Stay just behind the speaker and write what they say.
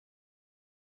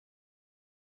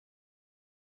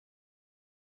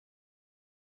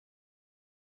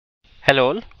Hello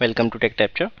all, welcome to Tech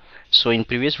Capture. So in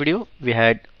previous video we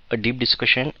had a deep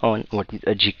discussion on what is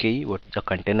a GKE, what is a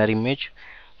container image,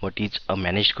 what is a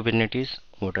managed Kubernetes,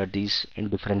 what are these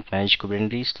different managed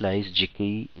Kubernetes like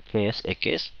GKE, AKS,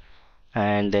 AKS,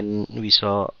 and then we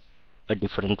saw a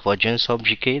different versions of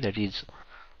GKE, that is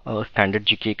a standard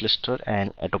GKE cluster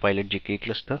and Autopilot GKE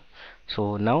cluster.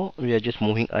 So now we are just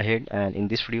moving ahead, and in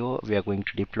this video we are going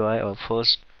to deploy our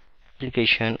first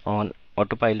application on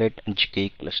Autopilot and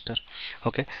GKE cluster.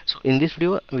 Okay, so in this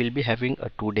video we'll be having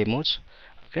two demos.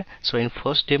 Okay, so in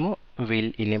first demo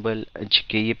we'll enable a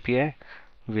GKE API,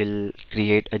 we'll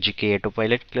create a GKE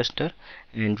Autopilot cluster,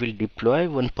 and we'll deploy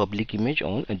one public image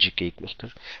on a GKE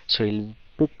cluster. So we'll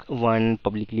pick one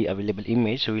publicly available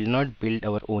image, so we'll not build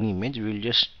our own image, we'll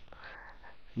just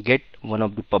get one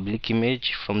of the public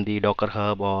image from the Docker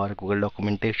Hub or Google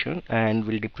documentation, and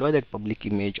we'll deploy that public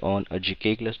image on a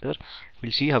GKE cluster.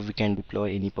 We'll see how we can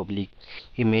deploy any public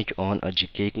image on a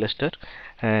GKE cluster,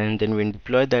 and then when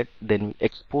deploy that, then we'll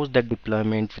expose that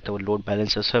deployment with our load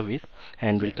balancer service,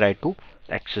 and we'll try to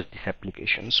access this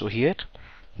application. So here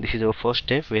this is our first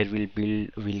step where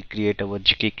we'll create our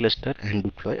GKE cluster and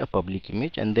deploy a public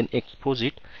image and then expose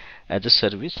it as a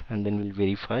service, and then we'll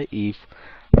verify if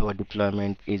our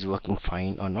deployment is working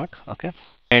fine or not. Okay,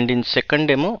 and in second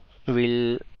demo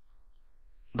the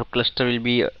cluster will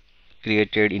be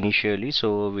created initially.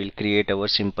 So we'll create our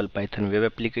simple Python web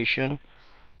application,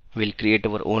 we'll create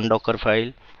our own Docker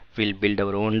file, we'll build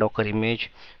our own Docker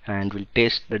image, and we'll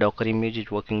test the Docker image is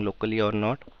working locally or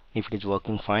not. If it is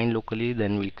working fine locally,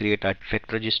 then we'll create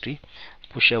artifact registry,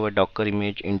 push our Docker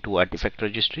image into artifact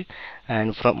registry,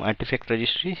 and from artifact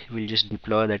registry we'll just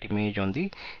deploy that image on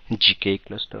the GKE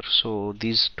cluster. So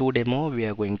these two demo we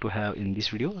are going to have in this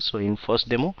video. So in first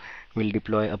demo we'll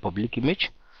deploy a public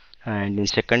image, and in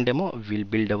second demo we'll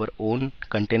build our own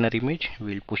container image,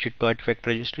 we'll push it to artifact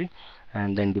registry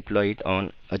and then deploy it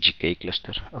on a GKE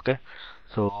cluster. Okay,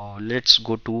 so let's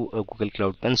go to a Google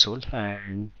Cloud Console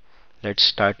and let's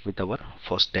start with our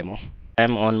first demo.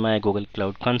 I'm on my Google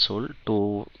Cloud Console.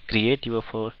 To create your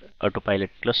first Autopilot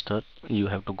cluster, you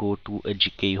have to go to a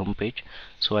GKE homepage.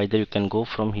 So either you can go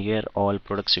from here, all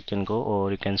products you can go,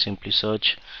 or you can simply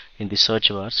search in the search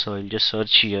bar. So I'll just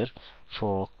search here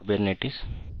for Kubernetes.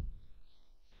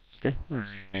 Okay,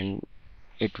 and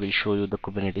it will show you the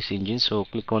Kubernetes engine. So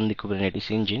click on the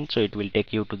Kubernetes engine, so it will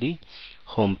take you to the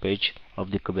home page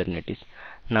of the Kubernetes.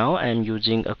 Now I am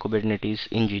using a Kubernetes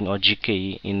engine or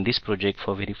GKE in this project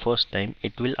for very first time.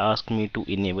 It will ask me to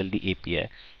enable the API.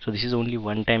 So this is only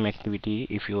one time activity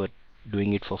if you are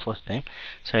doing it for first time.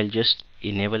 So I'll just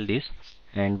enable this,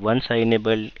 and once I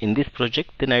enable in this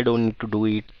project, then I don't need to do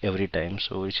it every time.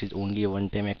 So this is only a one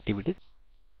time activity.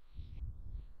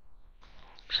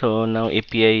 So now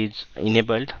API is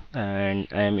enabled and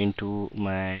I am into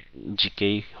my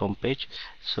GKE homepage.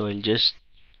 So I'll just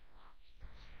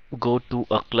go to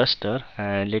a cluster,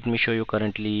 and let me show you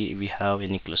currently we have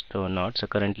any cluster or not. So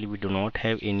currently we do not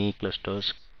have any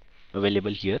clusters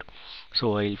available here.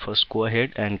 So I'll first go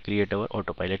ahead and create our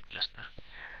Autopilot cluster.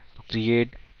 To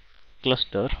create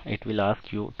cluster, it will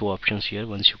ask you two options here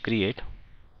once you create.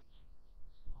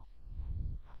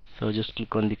 So just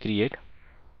click on the create,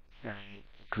 and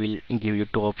it will give you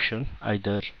two options,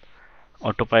 either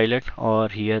Autopilot or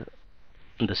here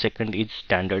the second is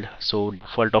standard. So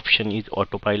default option is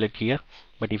Autopilot here,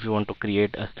 but if you want to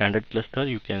create a standard cluster,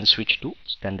 you can switch to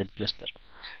standard cluster.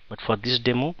 But for this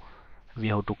demo we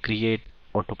have to create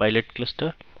Autopilot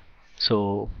cluster,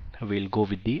 so we'll go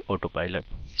with the Autopilot.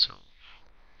 So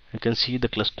you can see the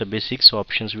cluster basics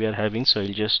options we are having. So I'll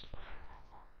just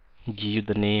give you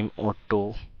the name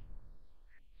Autopilot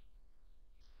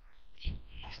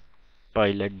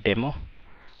demo.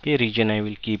 Okay, region I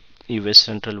will keep US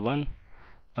Central 1.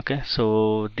 Okay,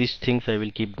 so these things I will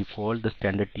keep default, the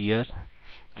standard tier.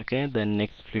 Okay, then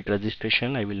next fleet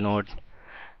registration, I will not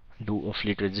do a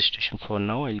fleet registration for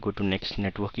now. I'll go to next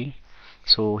networking.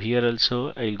 So here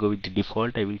also I'll go with the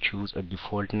default. I will choose a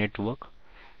default network.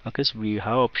 Okay, so we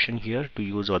have option here to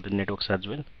use other networks as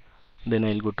well. Then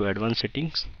I'll go to advanced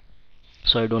settings.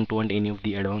 So I don't want any of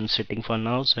the advanced setting for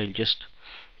now, so I'll just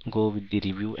go with the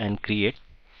review and create.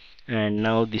 And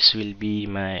now this will be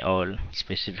my all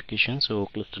specification. So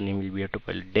cluster name will be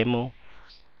Autopilot demo,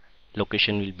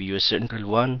 location will be US Central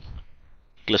 1,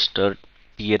 cluster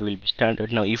tier will be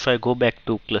standard. Now if I go back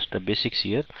to cluster basics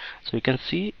here, so you can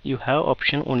see you have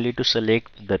option only to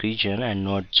select the region and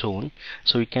not zone.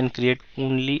 So you can create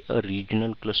only a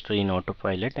regional cluster in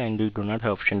Autopilot, and you do not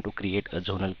have option to create a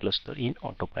zonal cluster in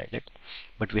Autopilot.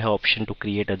 But we have option to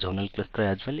create a zonal cluster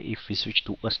as well if we switch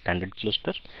to a standard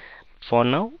cluster. For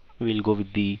now we'll go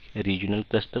with the regional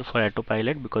cluster for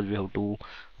Autopilot, because we have to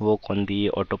work on the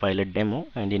Autopilot demo,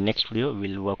 and in next video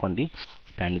we'll work on the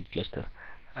standard cluster.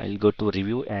 I'll go to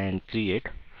review and create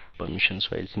permission.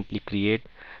 So I'll simply create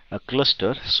a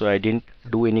cluster. So I didn't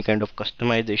do any kind of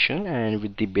customization, and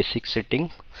with the basic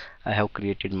setting I have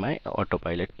created my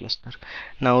Autopilot cluster.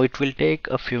 Now it will take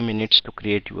a few minutes to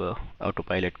create your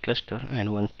Autopilot cluster,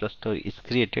 and once cluster is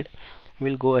created,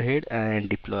 we'll go ahead and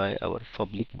deploy our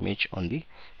public image on the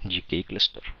GKE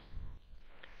cluster.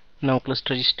 Now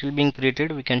cluster is still being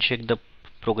created. We can check the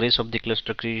progress of the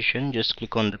cluster creation. Just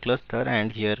click on the cluster,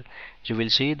 and here you will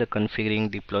see the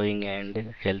configuring, deploying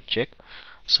and health check.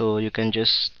 So you can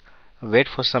just wait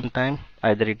for some time.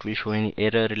 Either it will show any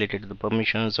error related to the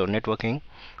permissions or networking,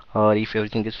 or if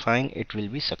everything is fine, it will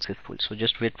be successful. So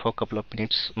just wait for a couple of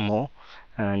minutes more,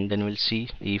 and then we'll see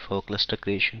if our cluster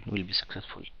creation will be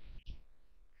successful.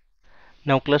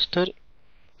 Now cluster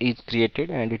is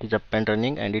created and it is up and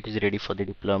running and it is ready for the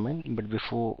deployment. But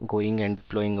before going and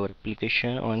deploying our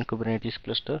application on Kubernetes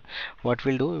cluster, what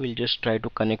we'll do, we'll just try to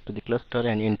connect to the cluster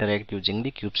and interact using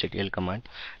the kubectl command.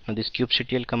 Now these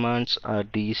kubectl commands are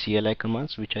the CLI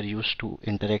commands which are used to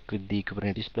interact with the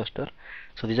Kubernetes cluster.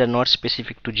 So these are not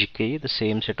specific to GKE. The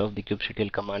same set of the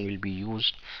kubectl command will be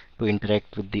used to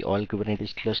interact with the all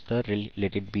Kubernetes cluster,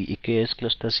 let it be EKS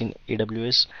clusters in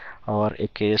AWS or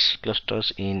EKS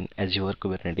clusters in Azure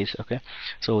Kubernetes. Okay,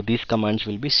 so these commands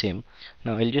will be same.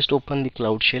 Now I'll just open the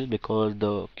Cloud Shell, because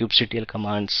the kubectl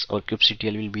commands or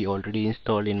kubectl will be already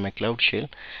installed in my Cloud Shell.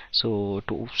 So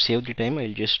to save the time,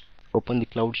 I'll just open the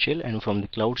Cloud Shell, and from the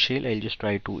Cloud Shell I'll just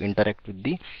try to interact with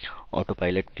the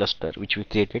Autopilot cluster which we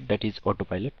created, that is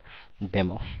Autopilot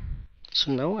demo.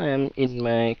 So now I am in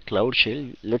my Cloud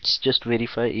Shell. Let's just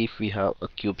verify if we have a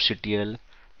kubectl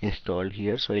installed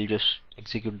here. So I'll just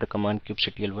execute the command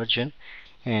kubectl version,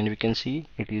 and we can see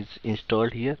it is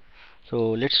installed here.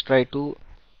 So let's try to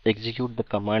execute the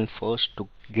command first to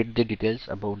get the details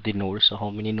about the nodes, so how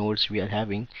many nodes we are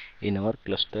having in our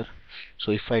cluster.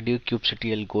 So if I do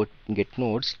kubectl go get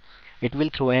nodes, it will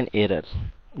throw an error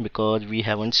because we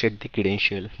haven't set the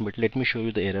credential. But let me show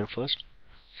you the error first.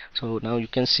 So now you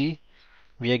can see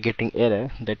we are getting error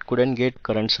that couldn't get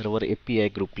current server API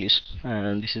group list,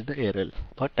 and this is the error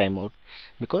for timeout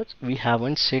because we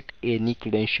haven't set any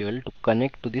credential to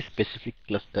connect to this specific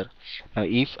cluster. Now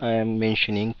if I am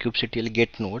mentioning kubectl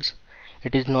get nodes,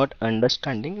 it is not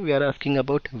understanding. We are asking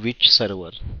about which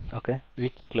server, okay,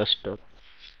 which cluster,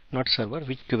 not server,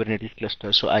 which Kubernetes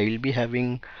cluster. So I will be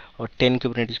having a 10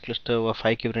 Kubernetes cluster or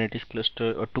 5 Kubernetes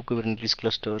cluster or 2 Kubernetes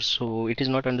clusters. So it is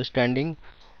not understanding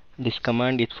this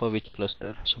command is for which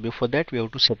cluster. So before that we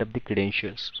have to set up the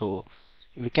credentials. So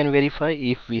we can verify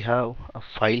if we have a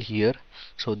file here.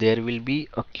 So there will be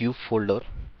a kube folder.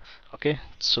 Okay,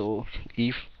 so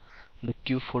if the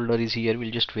kube folder is here,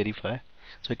 we'll just verify.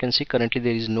 So you can see currently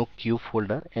there is no kube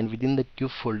folder, and within the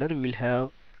kube folder we will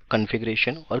have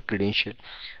configuration or credential,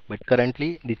 but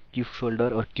currently the kube folder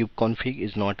or kube config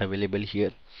is not available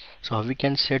here. So how we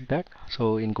can set that?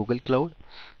 So in Google Cloud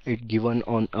it given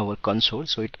on our console,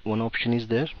 so it one option is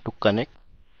there to connect.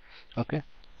 Okay,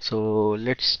 so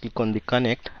let's click on the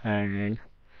connect, and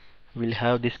we'll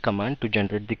have this command to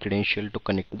generate the credential to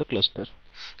connect to the cluster.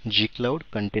 Gcloud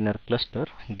container cluster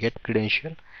get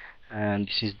credential, and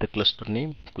this is the cluster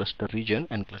name, cluster region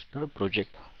and cluster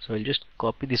project. So I'll just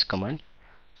copy this command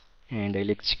and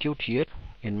I'll execute here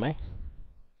in my,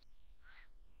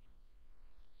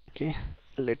 okay,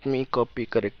 let me copy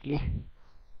correctly.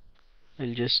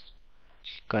 I'll just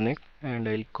connect and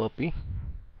I'll copy,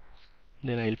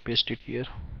 then I'll paste it here.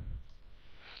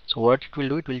 So what it will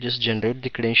do, it will just generate the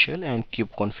credential and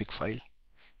kubeconfig file.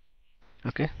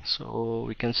 Okay, so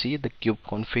we can see the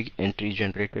kubeconfig entry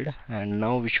generated, and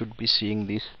now we should be seeing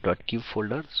this .kube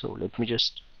folder. So let me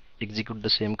just execute the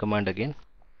same command again.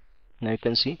 Now you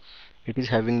can see it is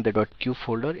having the .kube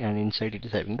folder, and inside it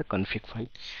is having the config file.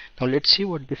 Now let's see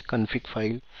what this config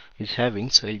file is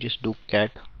having. So I'll just do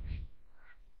cat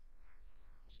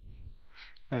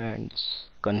and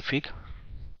config.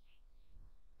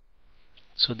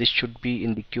 So this should be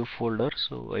in the kube folder,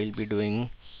 so I'll be doing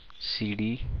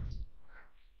cd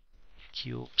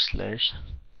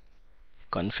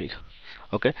kube/config.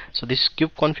 Okay, so this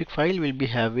kube config file will be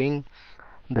having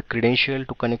the credential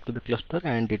to connect to the cluster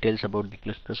and details about the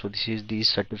cluster. So this is the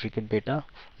certificate data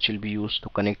which will be used to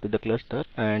connect to the cluster,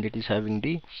 and it is having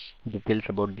the details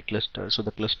about the cluster. So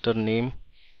the cluster name,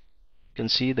 you can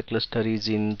see the cluster is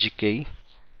in GKE.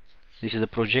 This is the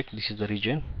project, this is the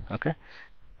region. Okay,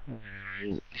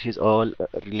 and this is all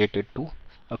related to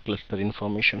a cluster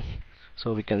information.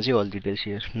 So we can see all details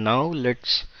here. Now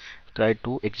let's try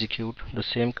to execute the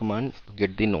same command to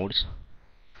get the nodes.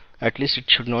 At least it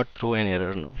should not throw an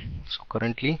error now. So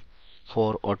currently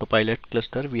for Autopilot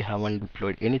cluster we haven't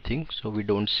deployed anything, so we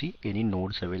don't see any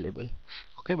nodes available.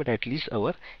 Okay, but at least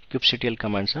our kubectl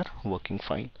commands are working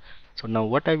fine. So now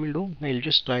what I will do, I'll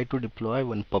just try to deploy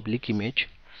one public image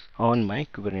on my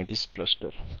Kubernetes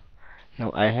cluster.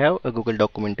 Now I have a Google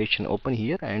documentation open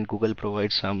here, and Google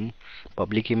provides some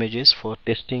public images for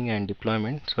testing and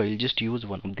deployment, so I'll just use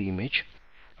one of the image.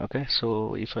 Okay,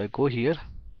 so if I go here,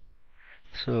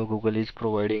 so Google is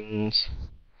providing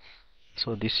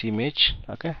so this image.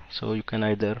 Okay, so you can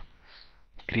either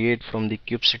create from the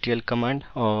kubectl command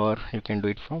or you can do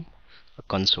it from a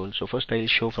console. So first I'll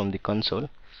show from the console.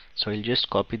 So I'll just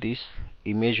copy this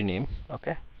image name.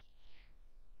 Okay,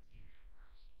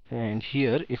 and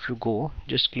here if you go,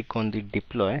 just click on the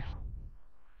deploy.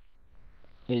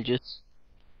 I'll just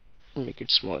make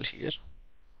it small here,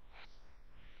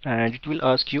 and it will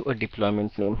ask you a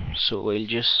deployment name. So I'll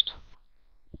just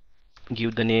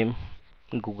give the name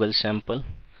Google sample.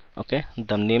 Okay,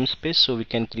 the namespace, so we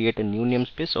can create a new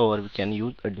namespace or we can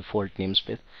use a default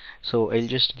namespace. So I'll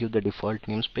just give the default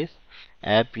namespace.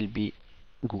 App will be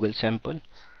Google sample.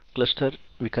 Cluster,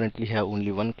 we currently have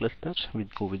only one cluster, we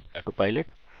go with Autopilot,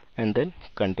 and then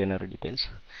container details.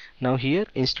 Now here,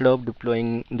 instead of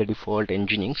deploying the default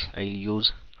nginx, I'll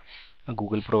use a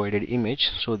Google provided image.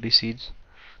 So this is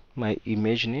my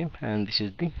image name and this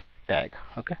is the tag.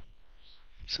 Okay,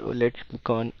 so let's click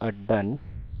on a done,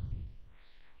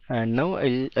 and now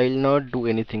I'll not do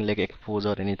anything like expose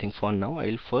or anything for now.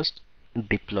 I'll first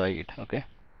deploy it. Okay,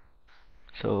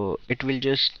 so it will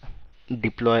just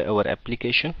deploy our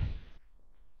application.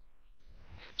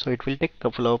 So it will take a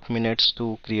couple of minutes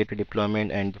to create a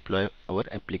deployment and deploy our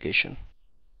application.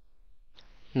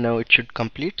 Now it should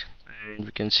complete, and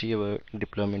we can see our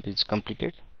deployment is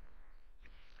completed,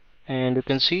 and you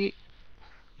can see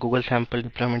Google sample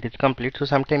deployment is complete. So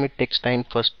sometimes it takes time.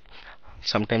 First,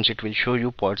 sometimes it will show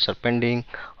you pods are pending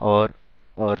or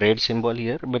a red symbol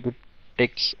here, but it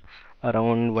takes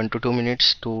around 1 to 2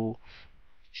 minutes to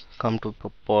come to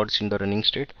pods in the running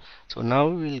state. So now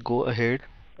we will go ahead,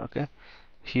 okay,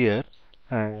 here,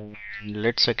 and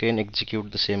let's again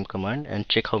execute the same command and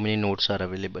check how many nodes are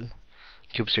available.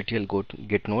 Kubectl go to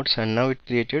get nodes, and now it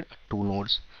created two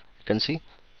nodes. You can see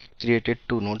it created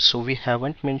two nodes. So we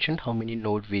haven't mentioned how many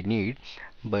nodes we need,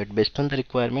 but based on the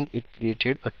requirement it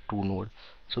created a two node.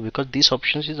 So because these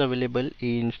options is available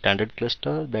in standard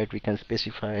cluster, that we can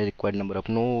specify required number of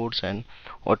nodes and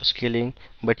auto scaling,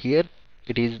 but here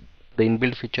it is the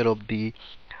inbuilt feature of the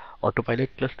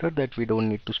Autopilot cluster that we don't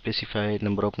need to specify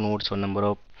number of nodes or number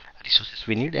of resources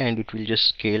we need, and it will just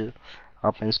scale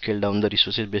up and scale down the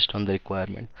resources based on the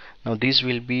requirement. Now this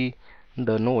will be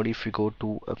the node. If we go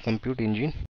to a compute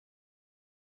engine,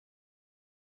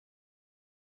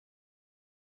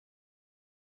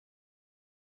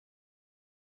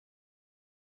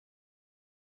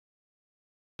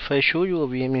 if I show you a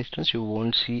VM instance, you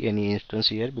won't see any instance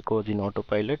here, because in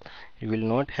Autopilot you will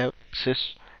not have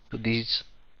access to these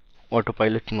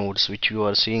Autopilot nodes which you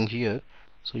are seeing here.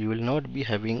 So you will not be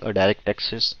having a direct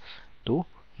access to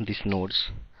these nodes.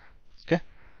 Okay,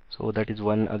 so that is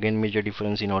one again major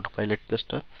difference in Autopilot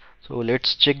cluster. So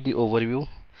let's check the overview.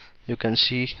 You can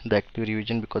see the active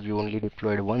revision, because we only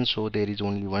deployed one, so there is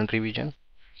only one revision.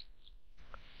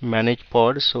 Manage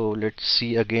pods, so let's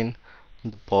see again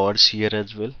the pods here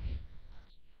as well.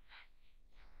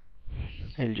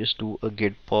 I'll just do a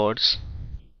get pods.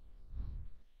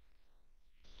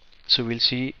 So we'll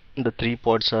see the three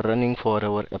pods are running for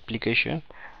our application.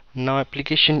 Now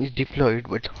application is deployed,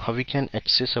 but how we can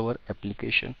access our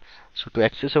application? So to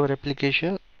access our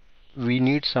application, we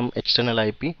need some external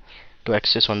IP to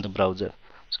access on the browser.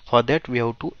 So for that we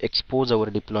have to expose our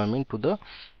deployment to the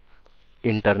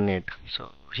internet.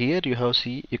 So here you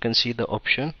can see the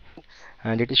option,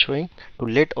 and it is showing to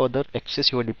let other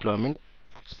access your deployment,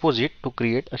 expose it to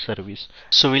create a service.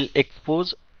 So we'll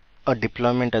expose a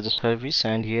deployment as a service,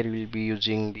 and here we'll be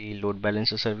using the load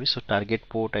balancer service. So target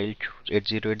port I'll choose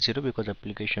 8080, because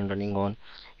application running on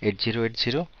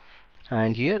 8080.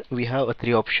 And here we have a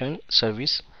three option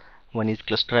service. One is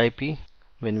cluster IP,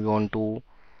 when we want to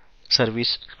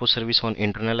expose service on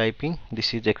internal IP.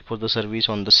 This is expose the service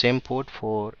on the same port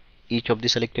for each of the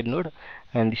selected node,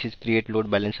 and this is create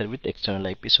load balancer with external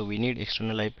IP. So we need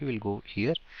external IP, we'll go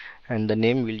here, and the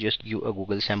name will just give a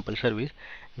Google sample service.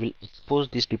 We'll expose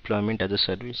this deployment as a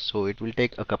service. So it will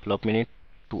take a couple of minutes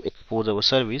to expose our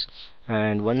service,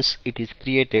 and once it is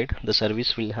created, the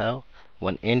service will have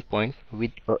one endpoint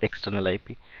with external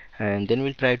IP. and then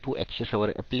we'll try to access our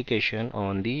application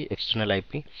on the external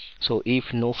IP. So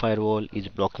if no firewall is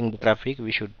blocking the traffic,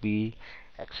 we should be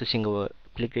accessing our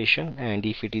application, and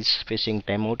if it is facing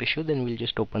timeout issue, then we'll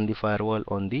just open the firewall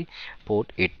on the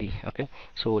port 80. Okay,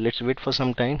 so let's wait for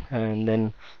some time, and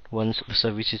then once the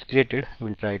service is created,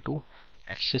 we'll try to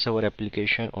access our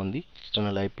application on the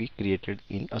external IP created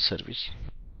in a service.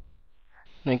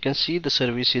 Now you can see the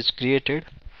service is created.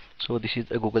 So this is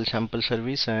a Google sample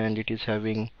service, and it is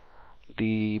having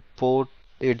the port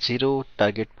 80,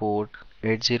 target port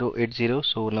 8080.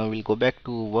 So now we'll go back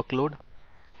to workload.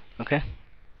 Okay,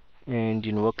 and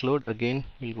in workload again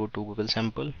we'll go to Google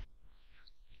sample,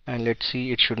 and let's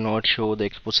see, it should not show the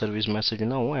export service message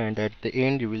now, and at the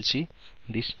end you will see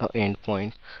this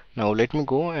endpoint. Now let me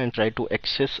go and try to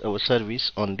access our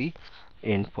service on the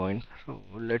endpoint. So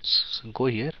let's go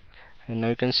here, and now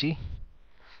you can see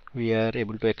we are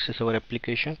able to access our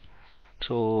application.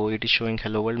 So it is showing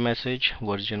hello world message,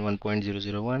 version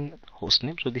 1.001,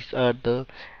 hostname. So these are the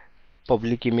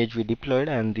public image we deployed,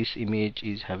 and this image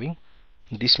is having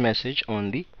this message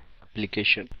on the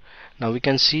application. Now we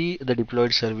can see the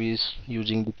deployed service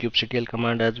using the kubectl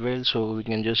command as well. So we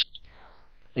can just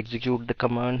execute the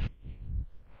command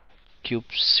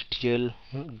kubectl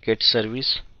get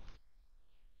service.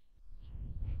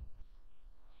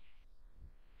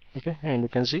 Okay, and you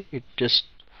can see it just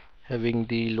having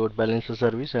the load balancer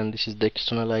service, and this is the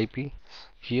external IP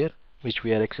here which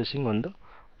we are accessing on the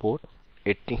port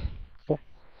 80. Okay.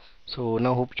 So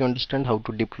now hope you understand how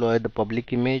to deploy the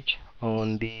public image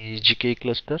on the GKE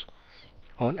cluster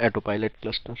on Autopilot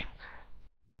cluster.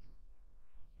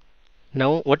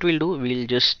 Now what we'll do, we'll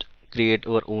just create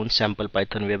our own sample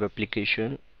Python web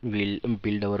application. We'll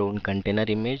build our own container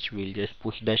image. We'll just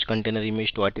push dash container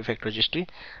image to artifact registry,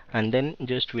 and then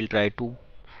just we'll try to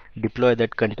deploy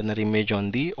that container image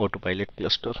on the Autopilot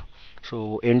cluster.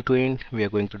 So end to end we are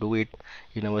going to do it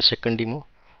in our second demo.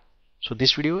 So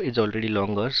this video is already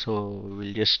longer, so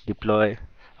we'll just deploy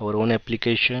our own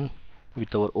application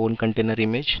with our own container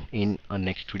image in a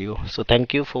next video. So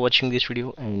thank you for watching this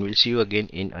video, and we'll see you again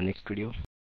in a next video.